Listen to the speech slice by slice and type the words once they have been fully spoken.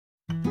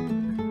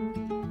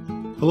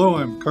Hello,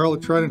 I'm Carl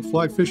at Trident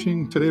Fly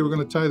Fishing. Today we're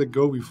going to tie the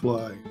Goby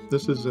fly.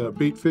 This is a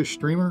baitfish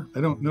streamer. I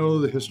don't know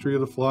the history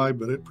of the fly,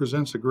 but it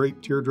presents a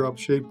great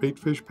teardrop-shaped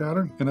baitfish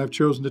pattern, and I've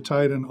chosen to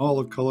tie it in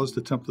olive colors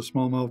to tempt the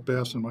smallmouth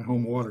bass in my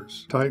home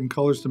waters. Tie it in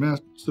colors to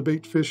match the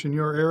baitfish in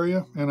your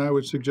area, and I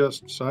would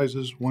suggest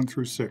sizes 1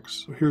 through 6.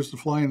 So here's the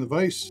fly in the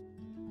vise.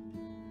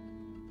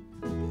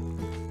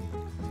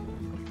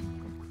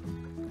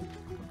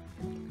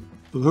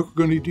 The hook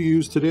we're going to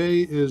use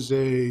today is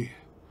a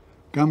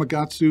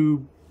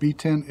Gamakatsu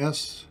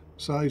B10S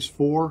size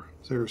 4.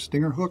 It's their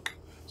stinger hook.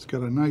 It's got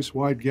a nice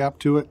wide gap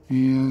to it,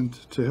 and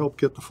to help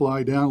get the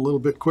fly down a little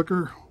bit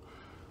quicker,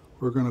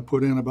 we're going to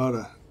put in about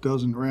a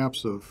dozen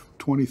wraps of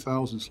 20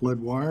 thousandths lead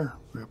wire.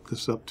 Wrap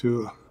this up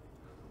to a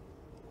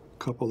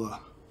couple of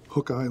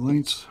hook eye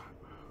lengths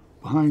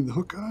behind the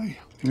hook eye.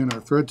 And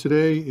our thread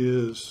today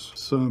is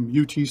some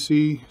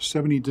UTC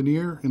 70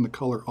 denier in the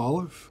color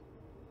olive.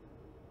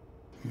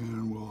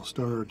 And we'll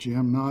start our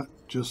jam knot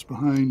just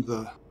behind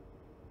the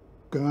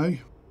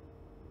guy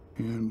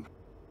and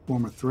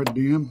form a thread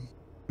dam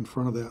in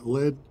front of that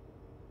lead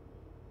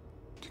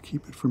to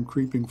keep it from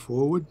creeping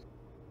forward.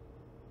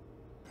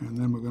 And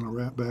then we're going to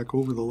wrap back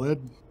over the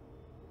lead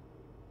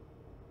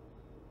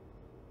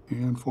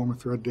and form a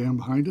thread dam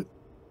behind it.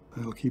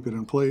 That'll keep it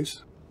in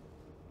place.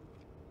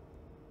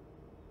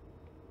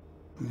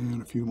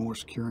 And a few more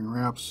securing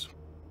wraps.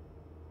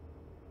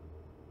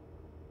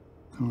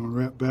 I'm going to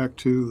wrap back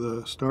to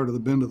the start of the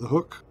bend of the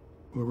hook,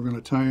 where we're going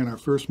to tie in our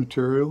first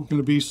material. It's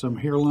going to be some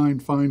hairline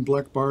fine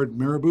black barred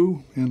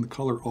Marabou in the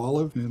color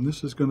olive, and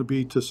this is going to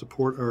be to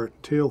support our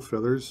tail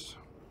feathers,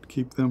 to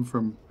keep them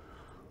from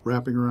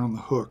wrapping around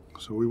the hook.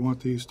 So we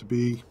want these to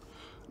be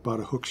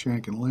about a hook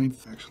shank in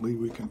length. Actually,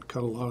 we can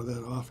cut a lot of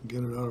that off and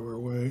get it out of our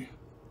way.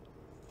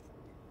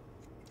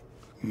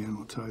 And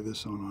we'll tie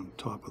this on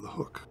top of the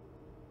hook.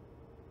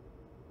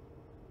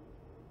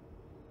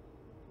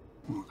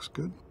 Looks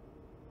good.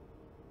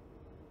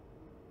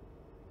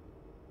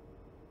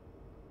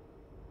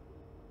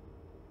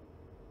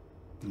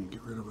 And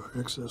get rid of our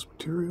excess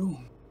material.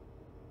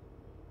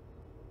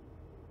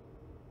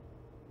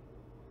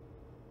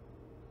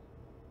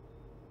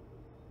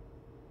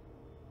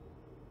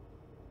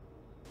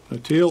 The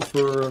tail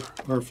for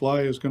our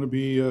fly is going to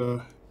be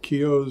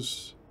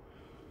Keogh's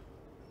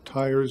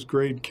Tires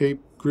Grade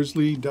Cape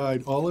Grizzly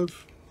dyed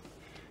olive,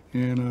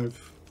 and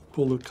I've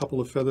pulled a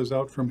couple of feathers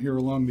out from here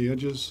along the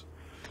edges.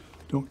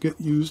 Don't get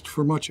used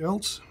for much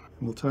else.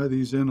 We'll tie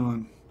these in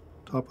on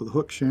top of the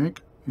hook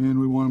shank,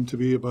 and we want them to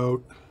be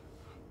about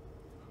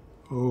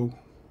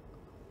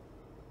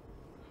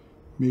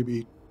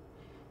maybe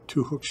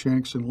 2 hook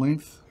shanks in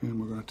length, and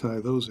we're going to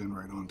tie those in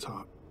right on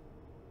top.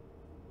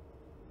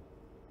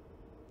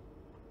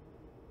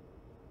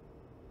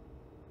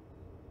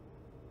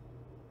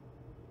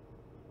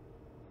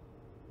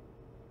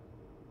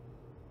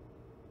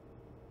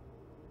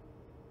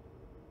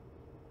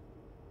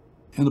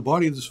 And the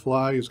body of this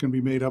fly is going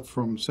to be made up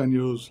from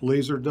Senyo's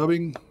laser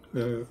dubbing.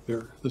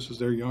 This is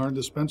their yarn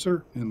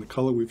dispenser, and the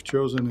color we've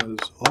chosen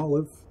is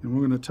olive. And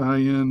we're going to tie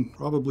in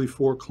probably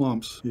 4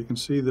 clumps. You can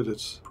see that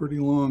it's pretty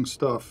long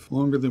stuff,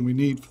 longer than we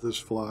need for this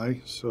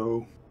fly.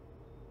 So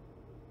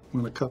I'm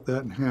going to cut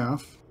that in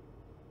half,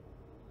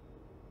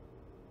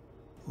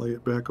 lay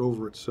it back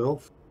over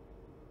itself,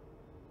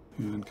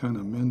 and kind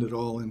of mend it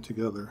all in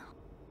together.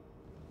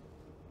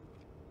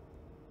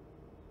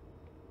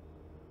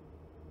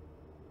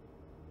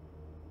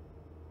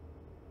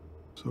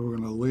 So we're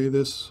going to lay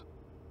this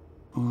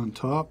on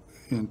top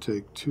and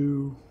take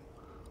 2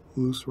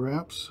 loose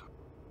wraps,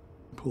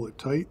 pull it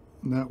tight,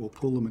 and that will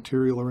pull the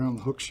material around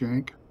the hook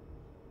shank.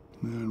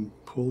 And then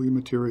pull your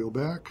material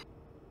back,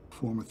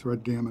 form a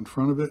thread dam in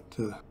front of it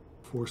to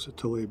force it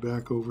to lay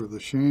back over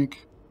the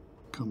shank,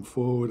 come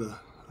forward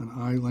an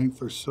eye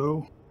length or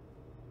so,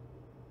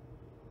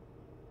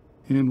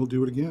 and we'll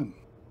do it again.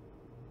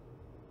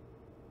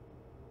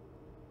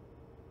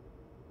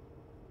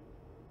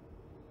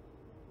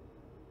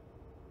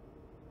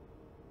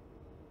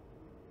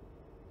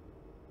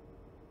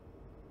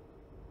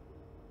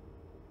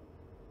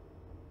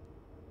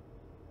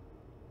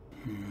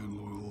 And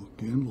we'll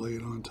again lay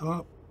it on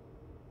top.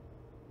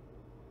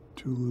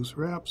 2 loose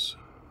wraps,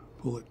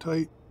 pull it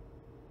tight,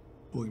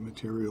 pull your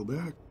material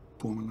back,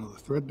 form another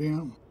thread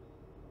dam,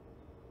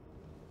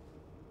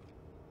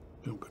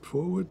 jump it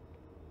forward,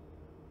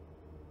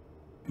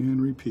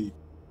 and repeat.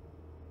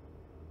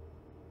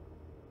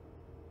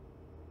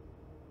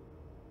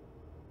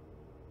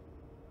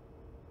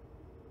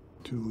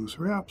 Two loose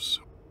wraps,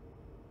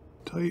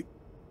 tight,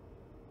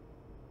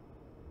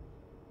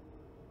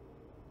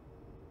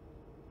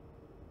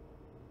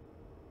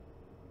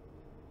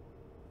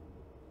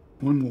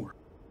 one more.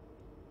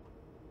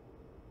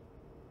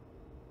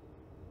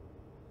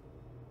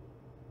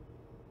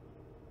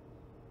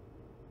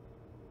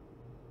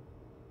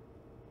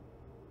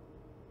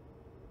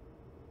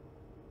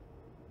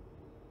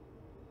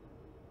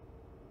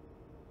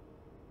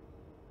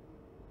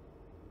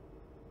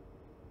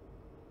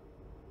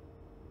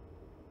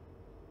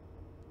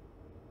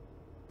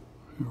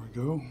 There we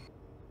go.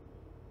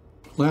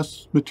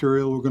 Last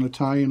material we're going to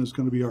tie in is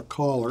going to be our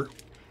collar,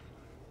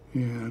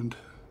 and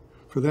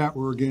for that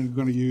we're again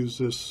going to use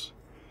this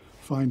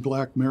fine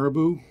black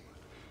Marabou,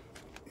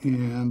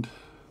 and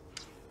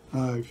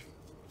I've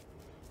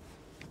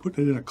put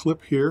it in a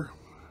clip here,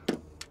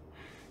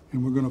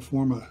 and we're going to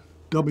form a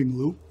dubbing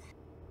loop.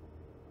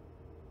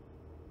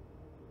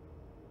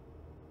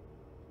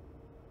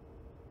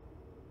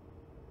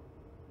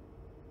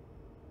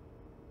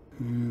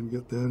 And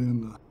get that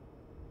in the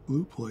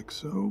loop like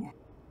so.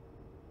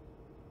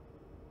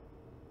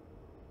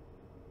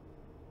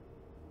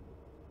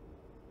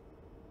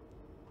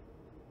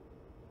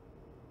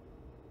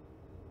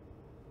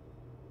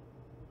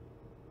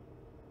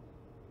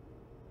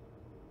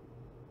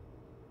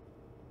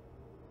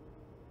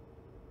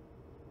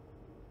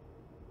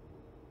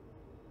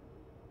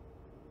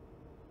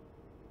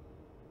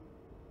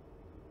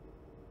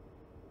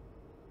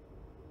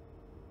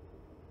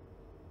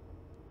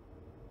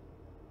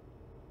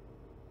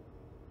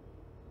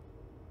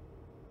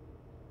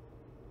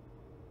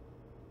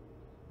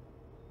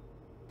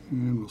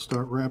 And we'll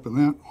start wrapping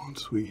that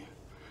once we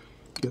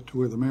get to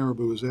where the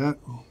Marabou is at.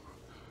 We'll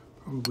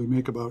probably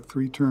make about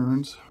 3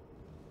 turns.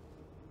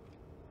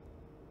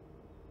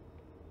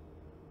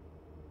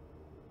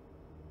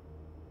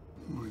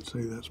 I'd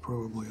say that's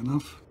probably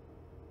enough.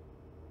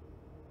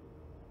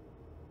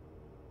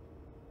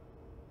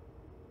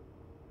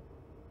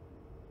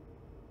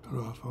 Cut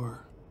off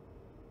our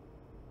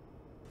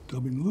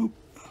dubbing loop.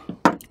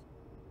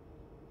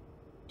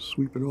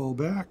 Sweep it all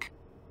back,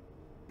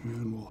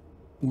 and we'll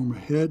form a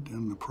head.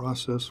 In the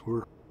process,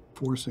 we're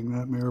forcing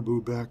that Marabou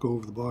back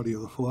over the body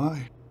of the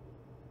fly.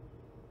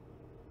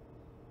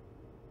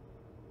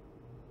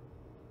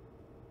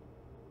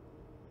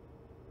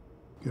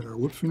 Get our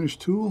whip finish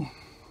tool,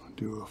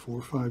 do a 4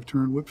 or 5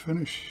 turn whip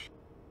finish.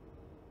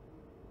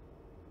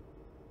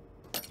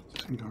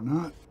 Seat our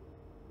knot,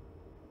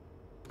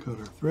 cut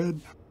our thread,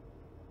 get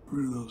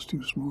rid of those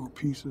 2 small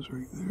pieces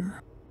right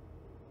there.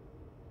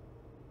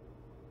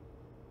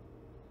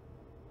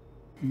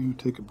 And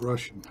take a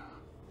brush and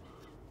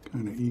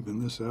kind of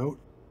even this out.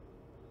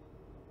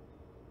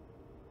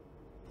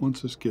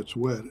 Once this gets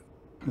wet, it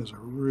has a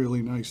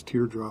really nice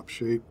teardrop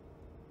shape.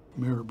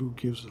 Marabou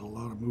gives it a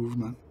lot of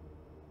movement.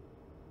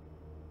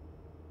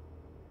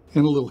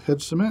 And a little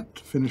head cement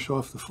to finish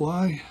off the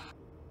fly.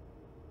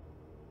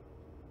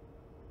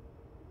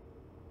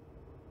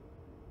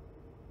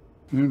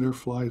 And our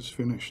fly is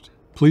finished.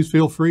 Please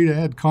feel free to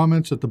add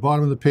comments at the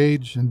bottom of the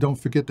page, and don't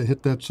forget to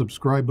hit that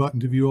subscribe button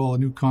to view all the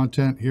new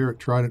content here at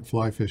Trident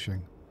Fly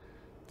Fishing.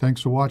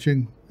 Thanks for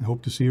watching. I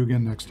hope to see you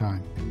again next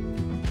time.